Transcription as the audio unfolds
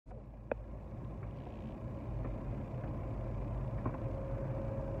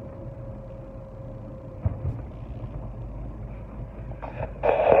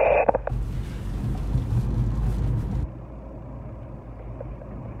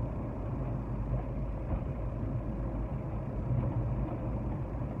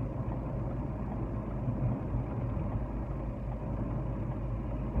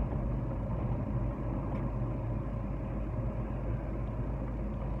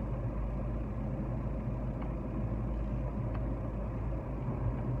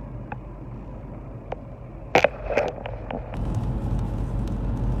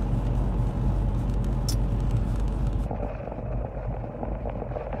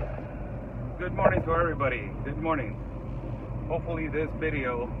Good morning to everybody. Good morning. Hopefully this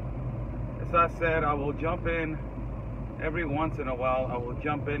video, as I said, I will jump in every once in a while. I will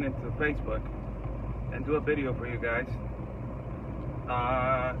jump into Facebook and do a video for you guys.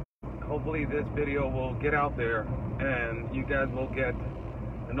 Hopefully this video will get out there and you guys will get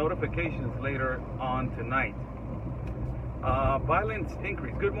the notifications later on tonight. Violence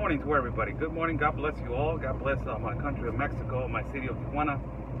increase. Good morning to everybody. Good morning. God bless you all. God bless my country of Mexico, my city of Tijuana.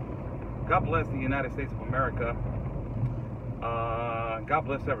 God bless the United States of America. God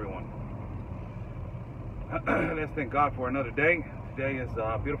bless everyone. Let's thank God for another day. Today is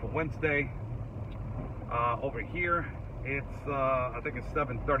a beautiful Wednesday. Over here, it's I think it's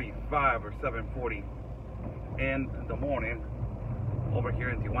 7:35 or 7:40 in the morning. Over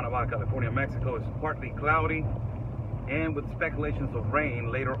here in Tijuana, Baja California, Mexico, it's partly cloudy and with speculations of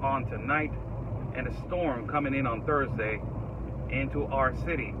rain later on tonight and a storm coming in on Thursday into our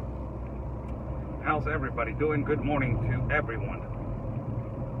city. How's everybody doing? Good morning to everyone.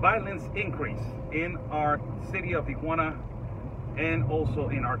 Violence increase in our city of Tijuana and also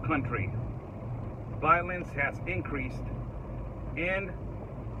in our country. Violence has increased in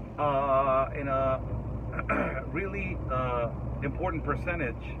a really important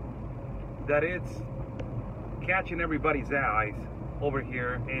percentage that it's catching everybody's eyes over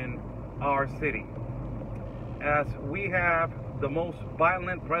here in our city, as we have the most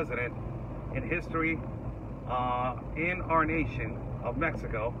violent president in history in our nation of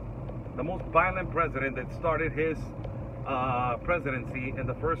Mexico, the most violent president that started his presidency in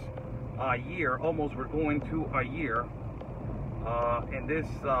the first year. Almost we're going to a year in this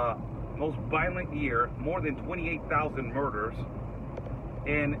most violent year, more than 28,000 murders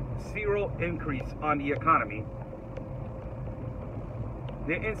and zero increase on the economy.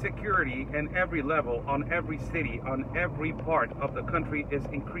 The insecurity in every level, on every city, on every part of the country is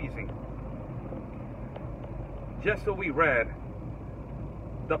increasing. Just so we read,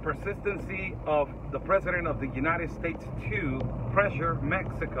 the persistency of the President of the United States to pressure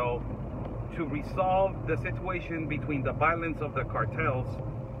Mexico to resolve the situation between the violence of the cartels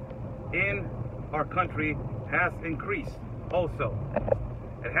in our country has increased also.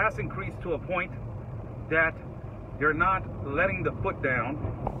 It has increased to a point that they're not letting the foot down.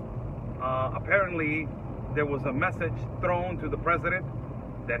 Apparently, there was a message thrown to the president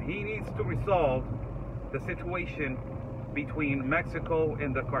that he needs to resolve the situation between Mexico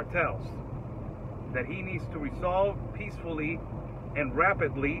and the cartels, that he needs to resolve peacefully and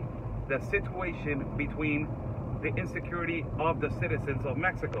rapidly the situation between the insecurity of the citizens of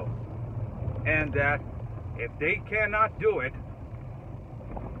Mexico, and that if they cannot do it,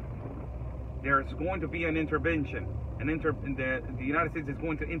 there's going to be an intervention, the United States is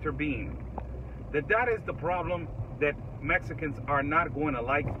going to intervene. That is the problem that Mexicans are not going to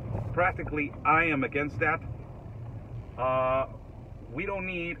like. Practically, I am against that. We don't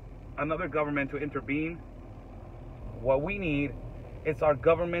need another government to intervene. What we need is our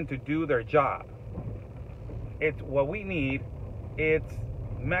government to do their job. What we need is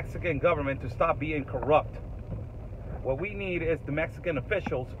Mexican government to stop being corrupt. What we need is the Mexican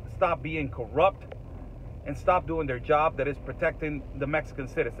officials stop being corrupt and stop doing their job, that is protecting the Mexican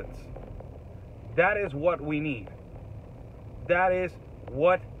citizens. That is what we need. That is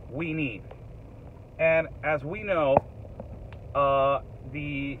what we need. And as we know, to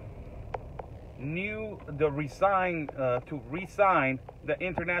resign the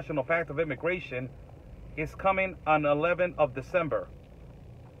International Pact of Immigration is coming on 11th of December.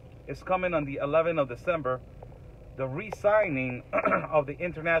 It's coming on the 11th of December, the re-signing of the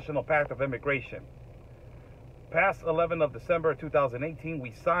International Pact of Immigration. Past 11th of December 2018,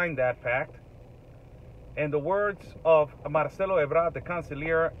 we signed that pact. And the words of Marcelo Ebrard, the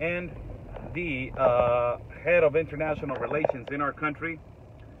Canciller and the head of international relations in our country,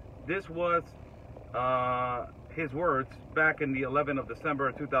 this was his words back in the 11th of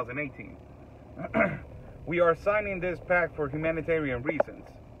December 2018. We are signing this pact for humanitarian reasons.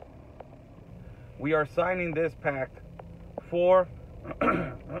 We are signing this pact for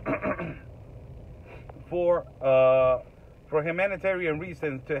humanitarian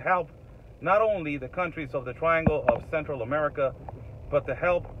reasons, to help not only the countries of the Triangle of Central America, but to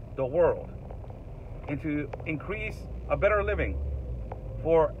help the world and to increase a better living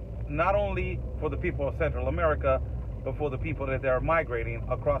for not only for the people of Central America, but for the people that are migrating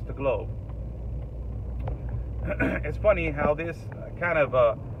across the globe. It's funny how this kind of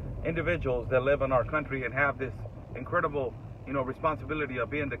individuals that live in our country and have this incredible, responsibility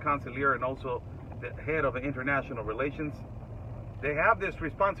of being the Canciller and also the head of international relations, they have this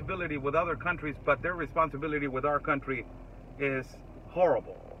responsibility with other countries, but their responsibility with our country is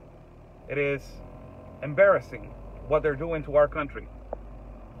horrible. It is embarrassing what they're doing to our country.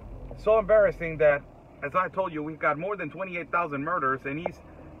 So embarrassing that, as I told you, we've got more than 28,000 murders, and he's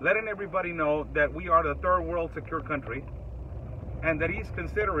letting everybody know that we are the third world secure country, and that he's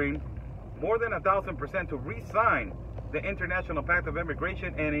considering more than 1,000% to re-sign the International Pact of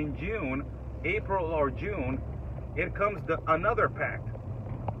Immigration. And in June, April or June, it comes another pact.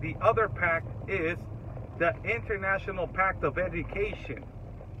 The other pact is the International Pact of Education.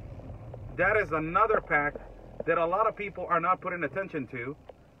 That is another pact that a lot of people are not putting attention to,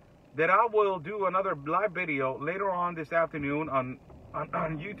 that I will do another live video later on this afternoon on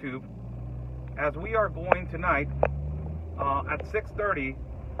YouTube, as we are going tonight at 6:30.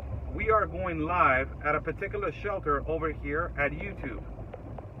 We are going live at a particular shelter over here at YouTube.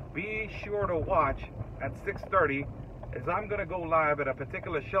 Be sure to watch at 6:30, as I'm going to go live at a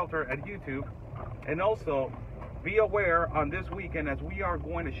particular shelter at YouTube. And also be aware on this weekend, as we are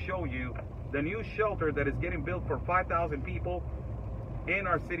going to show you the new shelter that is getting built for 5,000 people in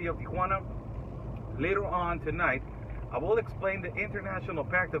our city of Tijuana. Later on tonight, I will explain the International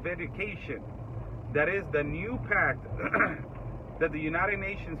Pact of Education. That is the new pact that the United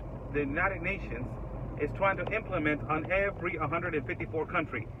Nations is trying to implement on every 154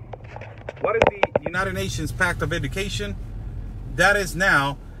 country. What is the United Nations Pact of Education? That is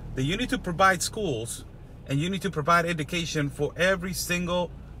now that you need to provide schools and you need to provide education for every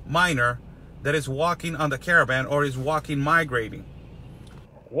single minor that is walking on the caravan or is migrating.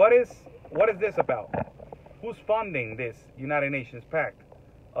 What is this about? Who's funding this United Nations Pact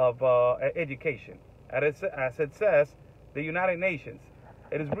of Education? As it says, the United Nations.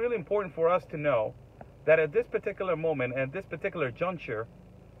 It is really important for us to know that at this particular moment, at this particular juncture,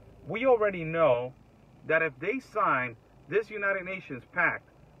 we already know that if they sign this United Nations Pact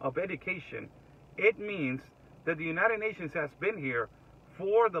of Education, it means that the United Nations has been here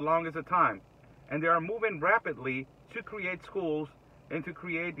for the longest of time, and they are moving rapidly to create schools and to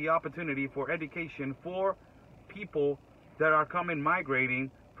create the opportunity for education for people that are coming migrating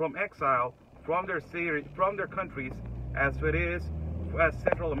from exile from their cities, from their countries, as it is as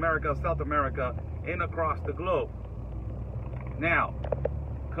Central America, South America, and across the globe. Now,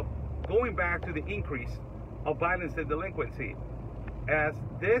 going back to the increase of violence and delinquency, as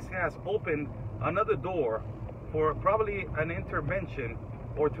this has opened another door for probably an intervention,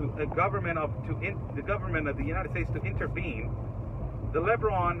 or to the government of the United States to intervene. The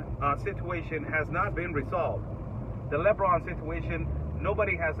LeBron situation has not been resolved. The LeBron situation,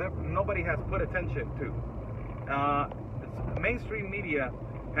 nobody has put attention to. Mainstream media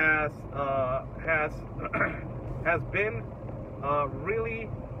has been really,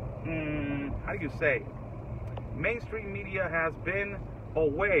 how do you say? Mainstream media has been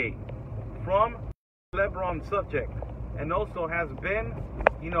away from the LeBron subject, and also has been,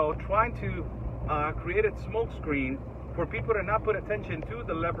 trying to create a smokescreen for people to not put attention to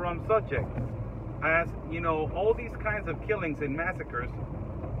the LeBron subject. As all these kinds of killings and massacres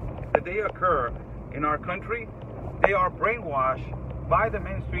that they occur in our country, they are brainwashed by the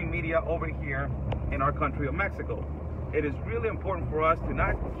mainstream media over here in our country of Mexico. It is really important for us to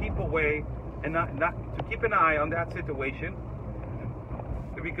not keep away and not to keep an eye on that situation,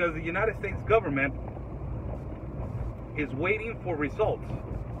 because the United States government is waiting for results.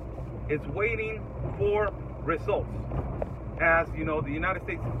 It's waiting for results. As you know, the United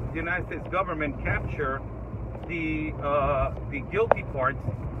States government captured the guilty parts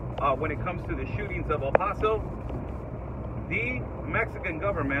when it comes to the shootings of El Paso. The Mexican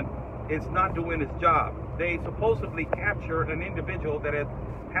government is not doing its job. They supposedly captured an individual that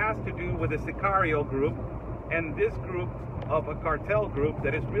has to do with a Sicario group, and this group of a cartel group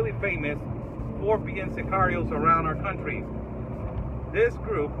that is really famous for being sicarios around our country. This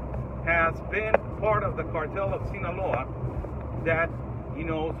group has been part of the cartel of Sinaloa that,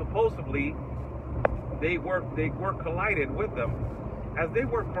 supposedly they were collided with them. As they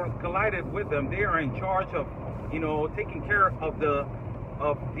were collided with them, they are in charge of, taking care of the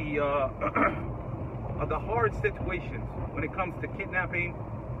of the hard situations when it comes to kidnapping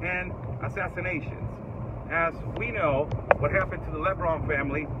and assassinations. As we know, what happened to the LeBron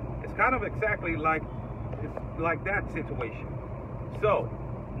family is kind of exactly like that situation. So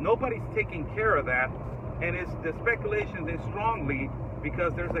nobody's taking care of that, and the speculation is strongly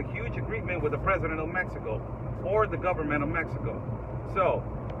because there's a huge agreement with the president of Mexico or the government of Mexico. So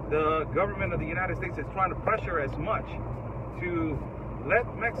the government of the United States is trying to pressure as much to let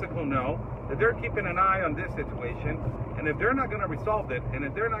Mexico know that they're keeping an eye on this situation, and if they're not going to resolve it, and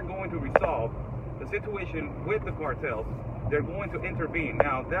if they're not going to resolve the situation with the cartels, they're going to intervene.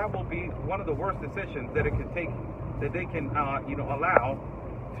 Now, that will be one of the worst decisions that it can take, that they can, allow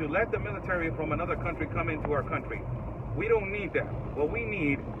to let the military from another country come into our country. We don't need that. What we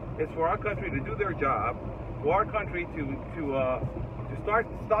need is for our country to do their job, for our country to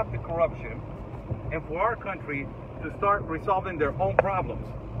stop the corruption, and for our country to start resolving their own problems,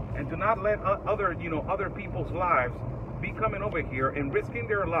 and to not let other people's lives be coming over here and risking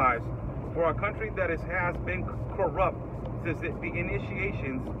their lives for a country that has been corrupt since the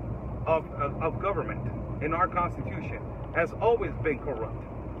initiations of government. In our Constitution has always been corrupt,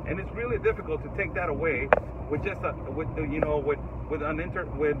 and it's really difficult to take that away with just with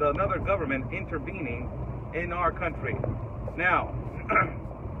another government intervening in our country. Now,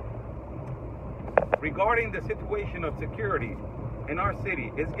 regarding the situation of security in our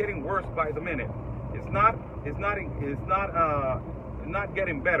city, it's getting worse by the minute. It's not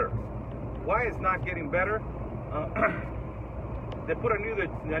getting better. Why it's not getting better? They put a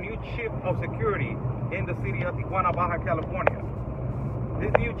new chief of security in the city of Tijuana, Baja California.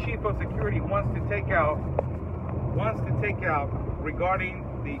 This new chief of security wants to take out regarding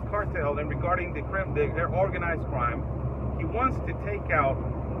the cartel and regarding their organized crime. He wants to take out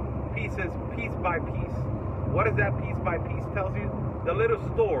pieces, piece by piece. What does that piece by piece tells you? The little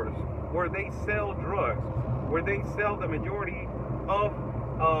stores where they sell drugs, where they sell the majority of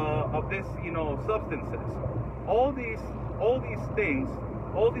this, substances. All these things,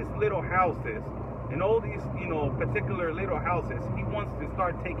 all these little houses, and all these, particular little houses, he wants to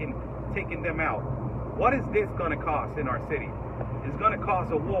start taking them out. What is this going to cost in our city? It's going to cause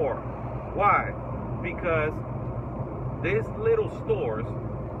a war. Why? Because these little stores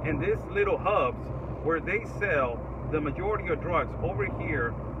and these little hubs where they sell the majority of drugs over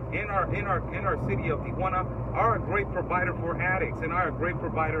here in our city of Tijuana are a great provider for addicts and are a great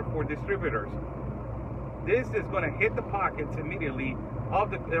provider for distributors. This is going to hit the pockets immediately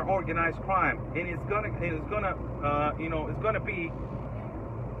of their organized crime, and it's going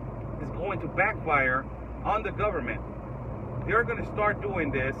to backfire on the government. They're going to start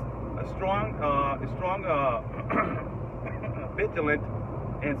doing this a strong vigilant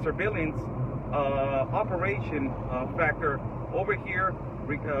and surveillance operation factor over here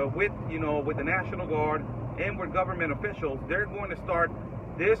with the National Guard and with government officials. They're going to start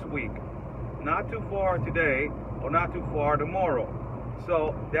this week, not too far today or not too far tomorrow.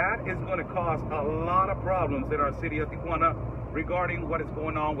 So that is going to cause a lot of problems in our city of Tijuana regarding what is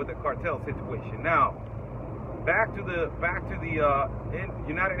going on with the cartel situation. Now, back to the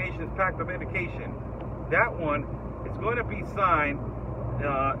United Nations Pact of Education. That one is going to be signed.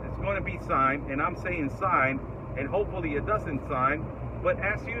 And I'm saying signed, and hopefully it doesn't sign. But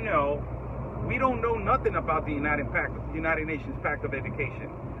as you know, we don't know nothing about the United Nations Pact of Education.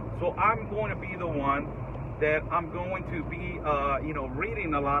 So I'm going to be the one that I'm going to be,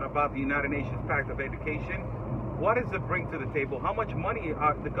 reading a lot about the United Nations Pact of Education. What does it bring to the table? How much money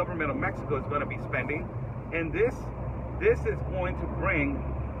the government of Mexico is going to be spending? And this is going to bring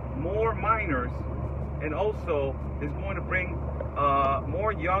more minors, and also is going to bring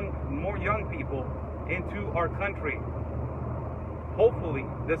more young people into our country. Hopefully,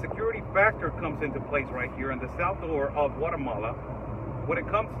 the security factor comes into place right here in the south door of Guatemala when it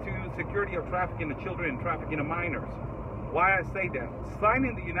comes to security of trafficking of children and trafficking of minors. Why I say that?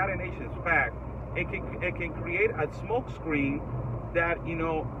 Signing the United Nations Pact, it can create a smoke screen that,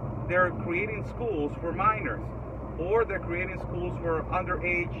 they're creating schools for minors, or they're creating schools for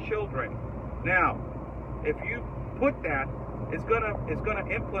underage children. Now, if you put that, it's gonna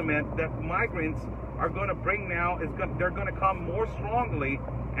implement that migrants are gonna bring now. They're gonna come more strongly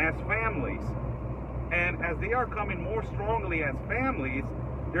as families, and as they are coming more strongly as families,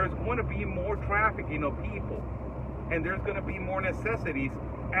 there's going to be more trafficking of people, and there's going to be more necessities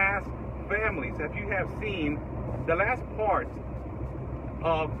as families. If you have seen the last part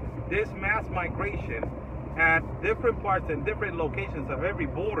of this mass migration at different parts and different locations of every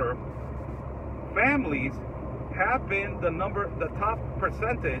border, families have been the top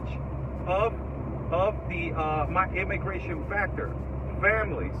percentage of the immigration factor.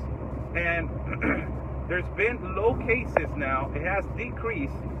 Families, and there's been low cases now. It has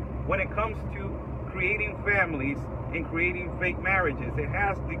decreased when it comes to creating families and creating fake marriages. It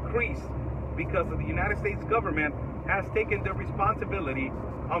has decreased because of the United States government has taken the responsibility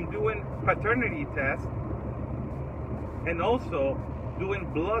of doing paternity tests and also doing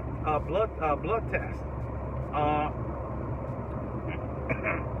blood tests.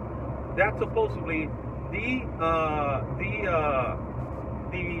 That's supposedly the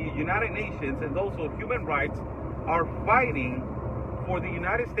United Nations and also human rights are fighting for the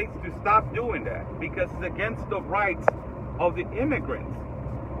United States to stop doing that, because it's against the rights of the immigrants.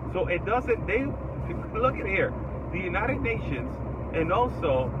 So it doesn't, look at here, the United Nations and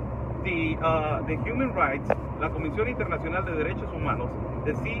also the human rights, la Comisión Internacional de Derechos Humanos,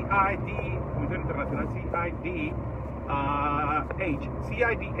 the CID, Comisión Internacional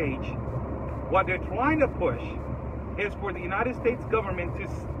CIDH, what they're trying to push is for the United States government to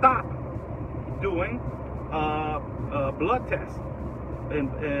stop doing blood tests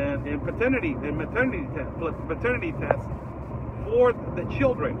and paternity and maternity tests for the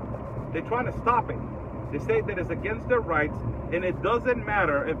children. They're trying to stop it. They say that it's against their rights, and it doesn't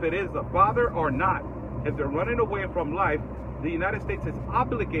matter if it is a father or not. If they're running away from life, the United States is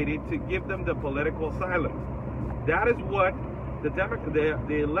obligated to give them the political asylum. That is what the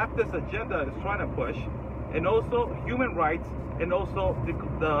leftist agenda is trying to push, and also human rights, and also the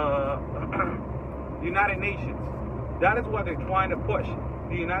United Nations. That is what they're trying to push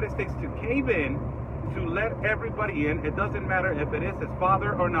the United States to cave in, to let everybody in. It doesn't matter if it is his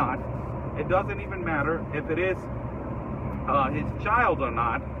father or not. It doesn't even matter if it is his child or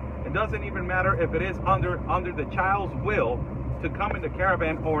not. It doesn't even matter if it is under the child's will to come in the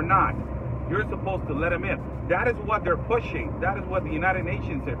caravan or not. You're supposed to let him in. That is what they're pushing. That is what the United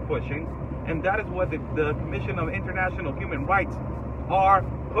Nations are pushing. And that is what the Commission of International Human Rights are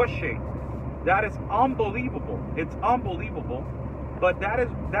pushing. That is unbelievable. It's unbelievable. But that is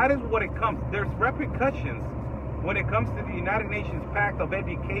what it comes. There's repercussions when it comes to the United Nations Pact of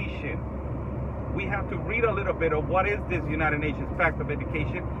Education. We have to read a little bit of what is this United Nations Pact of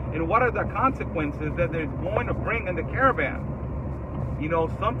Education and what are the consequences that they're going to bring in the caravan. You know,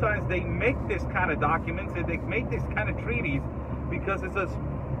 sometimes they make this kind of documents and they make this kind of treaties because it's a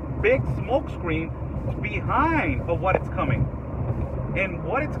big smoke screen behind of what is coming. And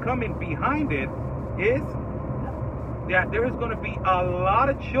what is coming behind it is that there is going to be a lot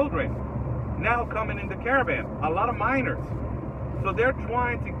of children now coming in the caravan, a lot of minors. So they're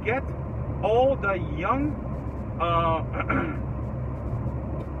trying to get all the young,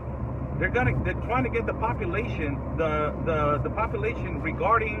 they're trying to get the population, the population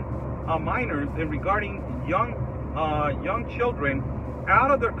regarding minors and regarding young children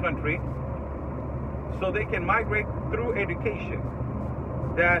out of their country, so they can migrate through education.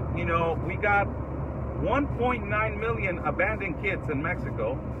 That, you know, we got 1.9 million abandoned kids in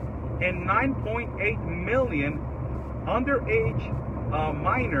Mexico and 9.8 million underage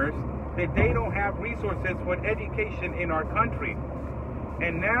minors that they don't have resources for education in our country.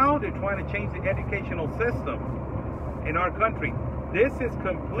 And now they're trying to change the educational system in our country. This is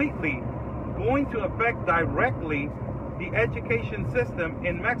completely going to affect directly the education system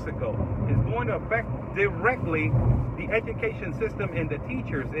in Mexico. It's going to affect directly the education system and the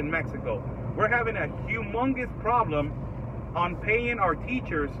teachers in Mexico. We're having a humongous problem on paying our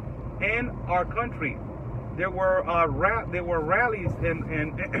teachers in our country. There were rallies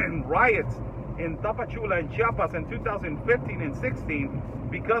and riots in Tapachula and Chiapas in 2015 and 16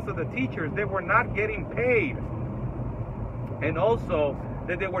 because of the teachers. They were not getting paid, and also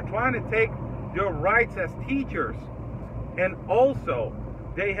that they were trying to take their rights as teachers. And also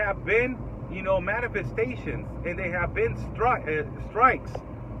they have been, you know, manifestations, and they have been strikes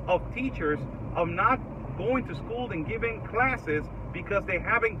of teachers of not going to school and giving classes because they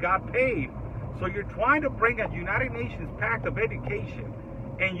haven't got paid. So you're trying to bring a United Nations Pact of Education,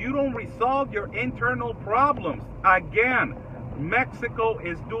 and you don't resolve your internal problems. Again, Mexico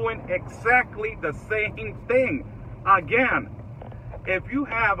is doing exactly the same thing. Again, if you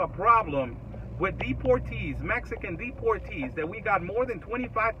have a problem with deportees, Mexican deportees, that we got more than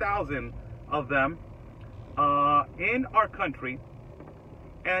 25,000 of them in our country,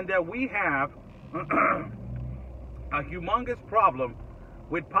 and that we have a humongous problem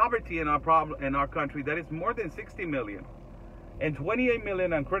with poverty in our country that is more than 60 million and 28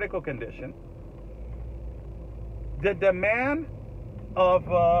 million in critical condition. The demand of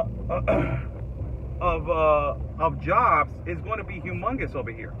jobs is going to be humongous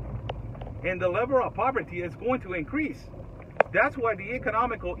over here, and the level of poverty is going to increase. That's why the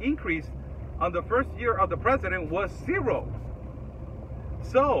economical increase on the first year of the president was 0.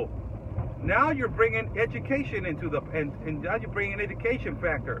 So now you're bringing education into the, and now you're bringing an education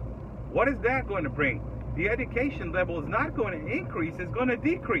factor. What is that going to bring? The education level is not going to increase, it's going to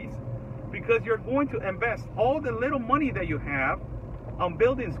decrease, because you're going to invest all the little money that you have on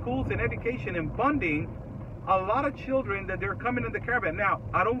building schools and education and funding a lot of children that they're coming in the caravan. Now,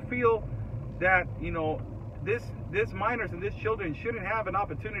 I don't feel that, you know, this minors and these children shouldn't have an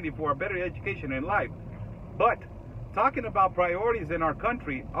opportunity for a better education in life. But talking about priorities in our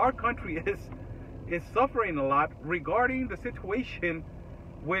country is suffering a lot regarding the situation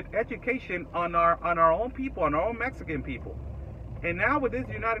with education on our own people, on our own Mexican people. And now with this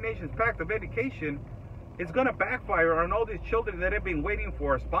United Nations Pact of Education, it's going to backfire on all these children that have been waiting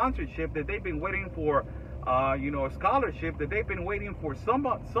for a sponsorship, that they've been waiting for, a scholarship, that they've been waiting for some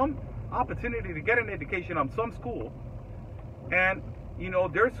opportunity to get an education on some school. And,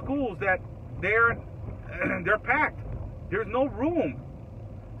 there's schools that they're packed. There's no room.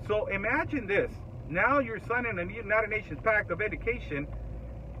 So imagine this. Now you're signing a United Nations Pact of Education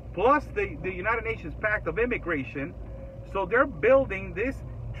plus the United Nations Pact of Immigration. So they're building these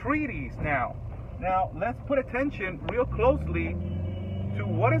treaties now. Now, let's put attention real closely to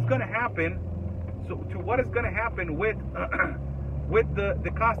what is going to happen. So, to what is going to happen with with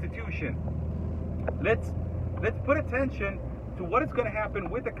the Constitution. Let's put attention to what is going to happen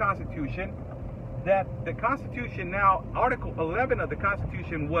with the Constitution. That the Constitution now, Article 11 of the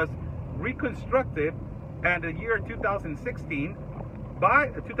Constitution was reconstructed in the year 2016 by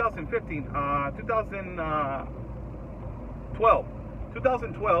 2015,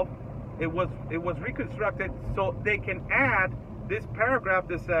 2012. It was reconstructed so they can add this paragraph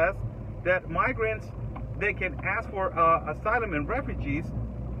that says that migrants, they can ask for asylum and refugees,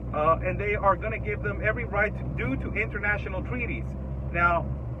 and they are going to give them every right due to international treaties. Now,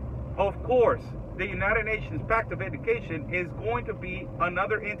 of course, the United Nations Pact of Education is going to be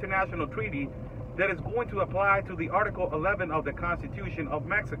another international treaty that is going to apply to the Article 11 of the Constitution of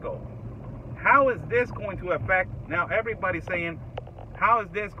Mexico. How is this going to affect? Now everybody's saying, how is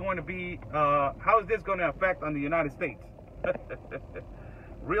this going to be? How is this going to affect on the United States?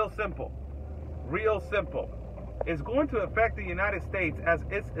 Real simple. Real simple. It's going to affect the United States as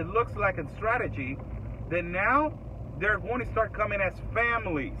it looks like a strategy that now they're going to start coming as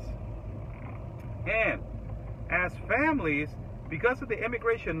families. And as families, because of the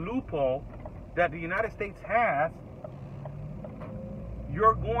immigration loophole that the United States has,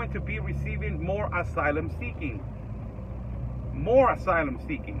 you're going to be receiving more asylum seeking. More asylum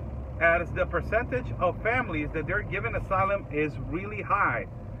seeking. As the percentage of families that they're given asylum is really high.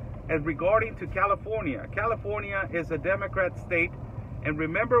 And regarding to California, California is a Democrat state. And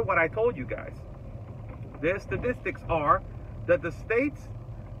remember what I told you guys. The statistics are that the states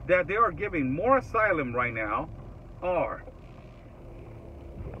that they are giving more asylum right now are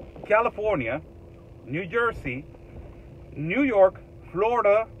California, New Jersey, New York,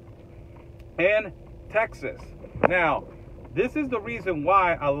 Florida, and Texas. Now, this is the reason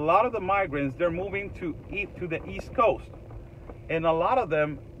why a lot of the migrants, they're moving to the East Coast. And a lot of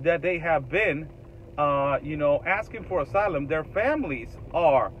them that they have been, asking for asylum, their families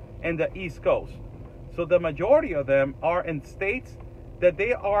are in the East Coast. So the majority of them are in states that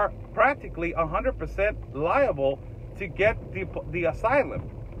they are practically 100% liable to get the asylum.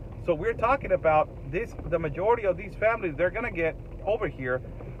 So we're talking about this, the majority of these families they're going to get over here,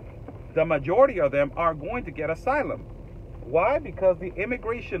 the majority of them are going to get asylum. Why? Because the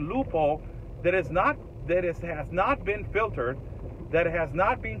immigration loophole that has not been filtered, that has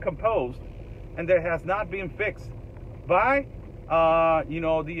not been composed, and that has not been fixed by the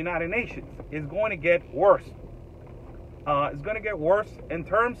United Nations is going to get worse. It's going to get worse in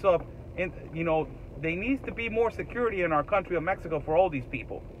terms of, there needs to be more security in our country of Mexico for all these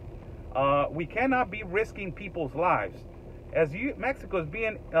people. We cannot be risking people's lives. Mexico is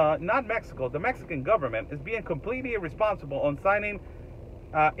being, not Mexico, the Mexican government is being completely irresponsible on signing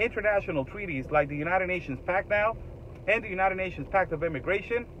international treaties like the United Nations Pact now and the United Nations Pact of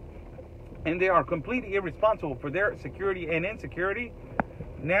Immigration. And they are completely irresponsible for their security and insecurity.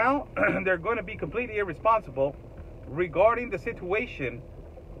 Now, they're going to be completely irresponsible regarding the situation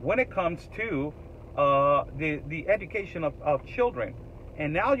when it comes to the education of children.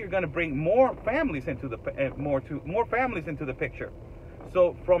 And now you're going to bring more families into the more families into the picture.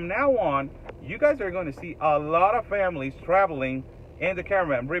 So from now on, you guys are going to see a lot of families traveling in the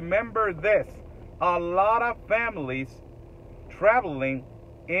caravan. Remember this: a lot of families traveling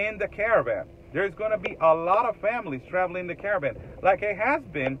in the caravan. There's going to be a lot of families traveling in the caravan, like it has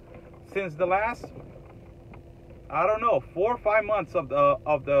been since the last, 4 or 5 months of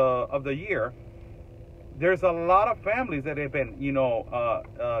the year. There's a lot of families that have been,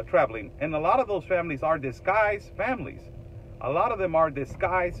 traveling, and a lot of those families are disguised families. A lot of them are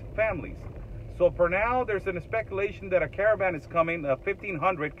disguised families. So for now, there's a speculation that a caravan is coming, a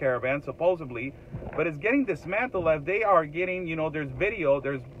 1,500 caravan supposedly, but it's getting dismantled as they are getting, there's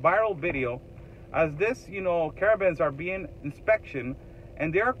viral video, as this, caravans are being inspected,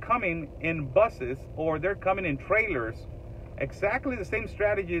 and they're coming in buses or they're coming in trailers. Exactly the same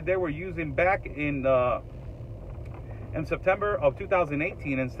strategy they were using back in September of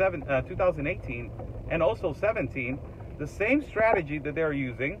 2018 and 2018 and also 17. The same strategy that they're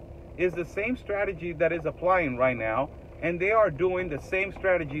using is the same strategy that is applying right now, and they are doing the same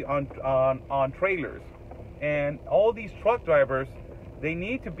strategy on trailers. and all these truck drivers, they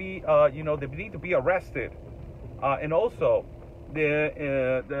need to be, they need to be arrested. And also,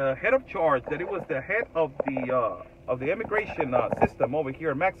 the head of charge, that it was the head of the immigration system over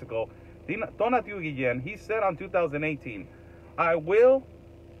here in Mexico, Donatio Guillen, he said on 2018, I will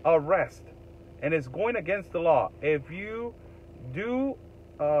arrest, and it's going against the law. If you do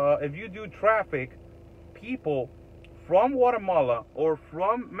traffic people from Guatemala or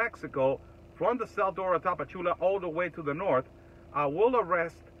from Mexico, from the Salvador Tapachula all the way to the north, I will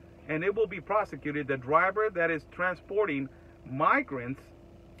arrest, and it will be prosecuted, the driver that is transporting migrants,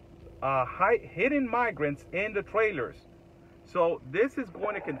 hidden migrants in the trailers. So this is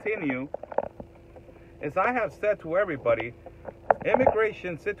going to continue. As I have said to everybody,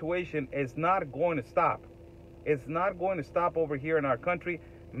 immigration situation is not going to stop. It's not going to stop over here in our country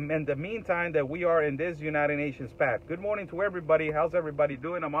in the meantime that we are in this United Nations Pact. Good morning to everybody. How's everybody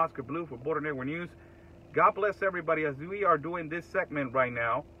doing? I'm Oscar Blue for Border Network News. God bless everybody as we are doing this segment right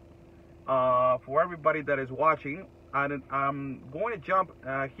now. For everybody that is watching, I'm going to jump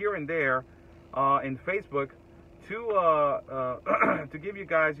here and there in Facebook to to give you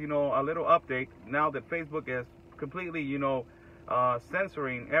guys, a little update now that Facebook is completely,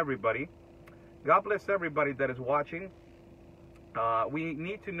 censoring everybody. God bless everybody that is watching. We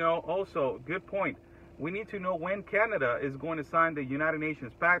need to know also, good point, we need to know when Canada is going to sign the United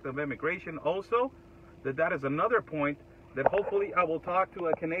Nations Pact of Immigration. Also, that is another point that hopefully I will talk to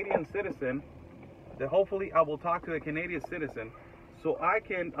a Canadian citizen. So I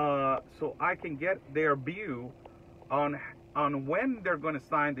can get their view on when they're going to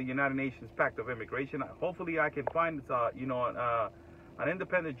sign the United Nations Pact of Immigration. Hopefully I can find an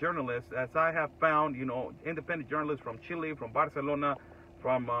independent journalist, as I have found, independent journalists from Chile, from Barcelona,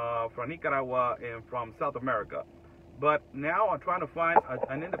 from Nicaragua, and from South America. But now I'm trying to find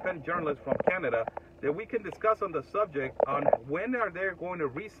an independent journalist from Canada that we can discuss on the subject on when are they going to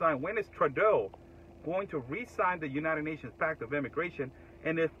re-sign, when is Trudeau going to re-sign the United Nations Pact of Immigration,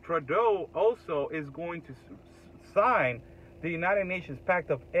 and if Trudeau also is going to sign the United Nations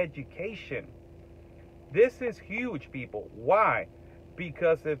Pact of Education. This is huge, people. Why?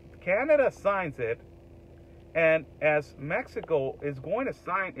 Because if Canada signs it, and as Mexico is going to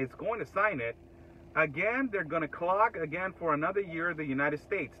sign it, again, they're going to clog again for another year the United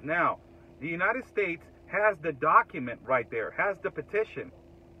States. Now, the United States has the document right there, has the petition.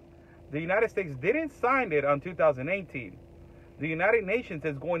 The United States didn't sign it on 2018. The United Nations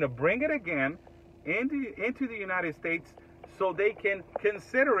is going to bring it again into the United States so they can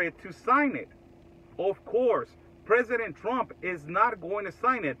consider it to sign it. Of course, President Trump is not going to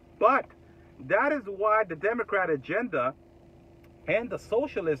sign it, but that is why the Democrat agenda and the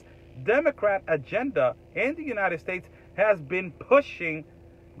Socialist Democrat agenda in the United States has been pushing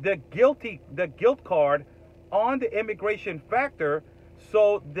the guilt card on the immigration factor,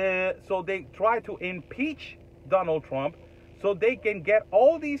 so they try to impeach Donald Trump so they can get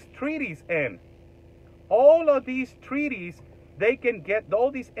all these treaties in. All of these treaties, they can get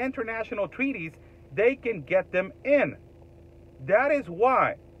all these international treaties, they can get them in. That is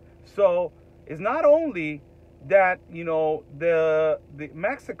why. So it's not only that, the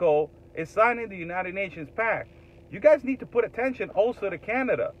Mexico is signing the United Nations Pact. You guys need to put attention also to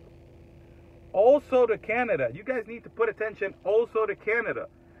Canada. You guys need to put attention also to Canada.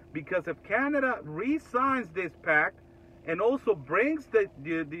 Because if Canada re-signs this pact and also brings the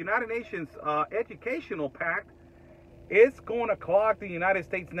United Nations Educational Pact, it's going to clog the United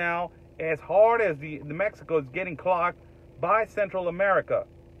States now as hard as the Mexico is getting clogged by Central America.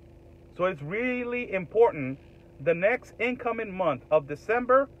 So it's really important. The next incoming month of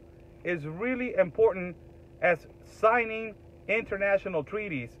December is really important as signing international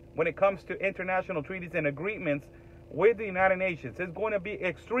treaties. When it comes to international treaties and agreements with the United Nations, it's going to be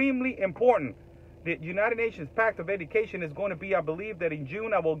extremely important. The United Nations Pact of Education is going to be, I believe that in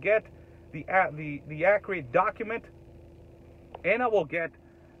June I will get the accurate document, and I will get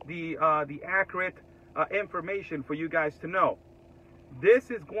the accurate information for you guys to know.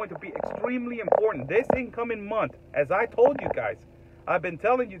 This is going to be extremely important. This incoming month, as I told you guys, I've been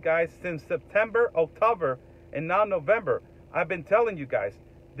telling you guys since September, October, and now November. I've been telling you guys,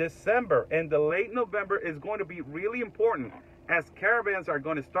 December and the late November is going to be really important, as caravans are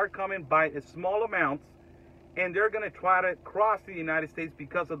going to start coming by small amounts, and they're going to try to cross the United States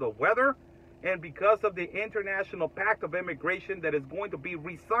because of the weather and because of the International Pact of Immigration that is going to be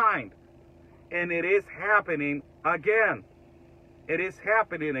re-signed. And it is happening again. It is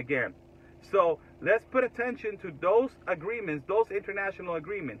happening again. So let's put attention to those agreements, those international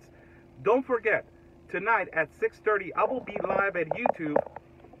agreements. Don't forget, tonight at 6:30, I will be live at YouTube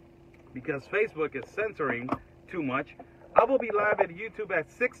because Facebook is censoring too much. I will be live at YouTube at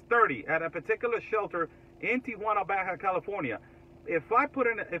 6:30 at a particular shelter in Tijuana, Baja California. If I put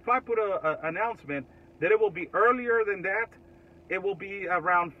an announcement that it will be earlier than that, it will be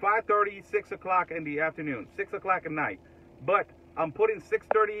around 5:30, 6 o'clock in the afternoon, 6 o'clock at night. But I'm putting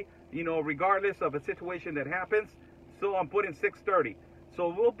 6:30, you know, regardless of a situation that happens. So I'm putting 6:30. So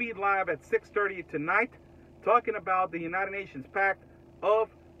we'll be live at 6:30 tonight, talking about the United Nations Pact of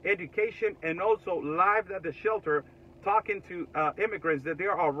Education, and also live at the shelter, talking to immigrants that they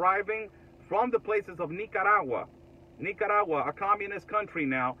are arriving from the places of Nicaragua. Nicaragua, a communist country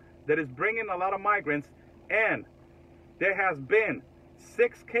now, that is bringing a lot of migrants. And there has been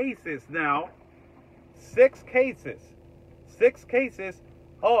 6 cases now, 6 cases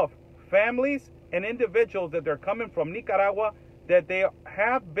of families and individuals that they're coming from Nicaragua, that they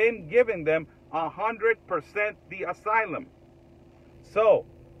have been giving them 100% the asylum. So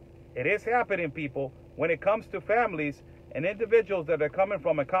it is happening, people. When it comes to families and individuals that are coming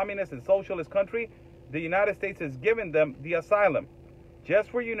from a communist and socialist country, the United States is giving them the asylum. Just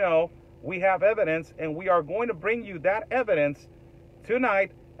for you know, we have evidence, and we are going to bring you that evidence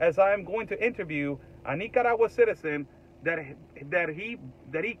tonight, as I am going to interview a Nicaragua citizen that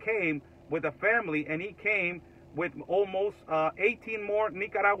he came with a family, and he came with almost 18 more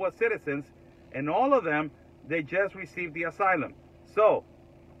Nicaragua citizens, and all of them, they just received the asylum. So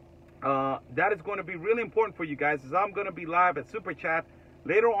that is going to be really important for you guys, as I'm going to be live at Super Chat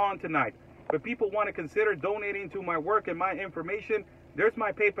later on tonight. If people want to consider donating to my work and my information, there's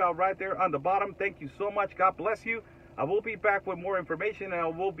my PayPal right there on the bottom. Thank you so much. God bless you. I will be back with more information, and I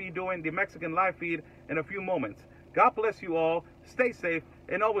will be doing the Mexican live feed in a few moments. God bless you all. Stay safe,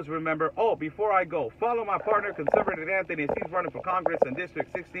 and always remember, before I go, follow my partner, Conservative Anthony, as he's running for Congress in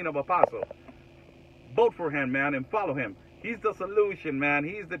District 16 of El Paso. Vote for him, man, and follow him. He's the solution, man.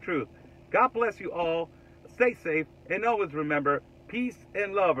 He's the truth. God bless you all. Stay safe, and always remember, peace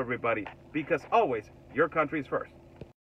and love, everybody, because always your country is first.